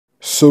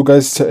So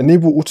guys, to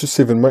enable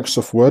autosave in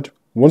Microsoft Word,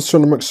 once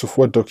you're on a Microsoft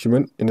Word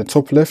document, in the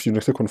top left, you're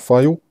going to click on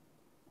File,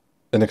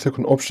 and then click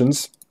on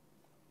Options,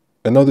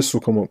 and now this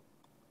will come up.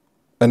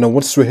 And now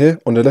once we're here,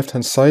 on the left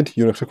hand side,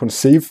 you're going to click on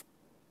Save.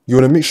 You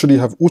want to make sure that you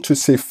have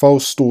autosave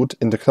files stored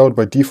in the cloud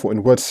by default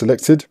in Word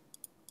selected.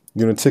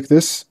 You're going to tick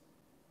this,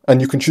 and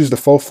you can choose the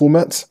file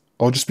format.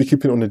 I'll just be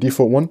keeping it on the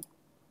default one.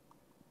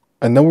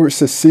 And now where it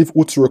says save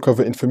auto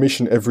recover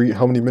information every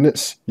how many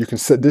minutes, you can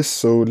set this.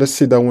 So let's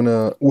say that I want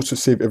to auto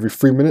save every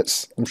 3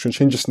 minutes. I'm just going to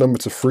change this number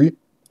to 3.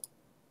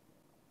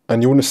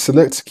 And you want to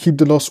select keep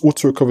the last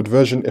auto recovered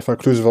version if I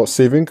close without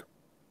saving.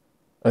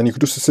 And you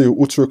could also say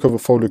your auto recover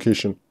file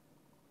location.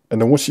 And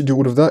then once you do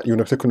all of that, you're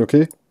going to click on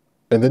OK.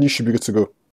 And then you should be good to go.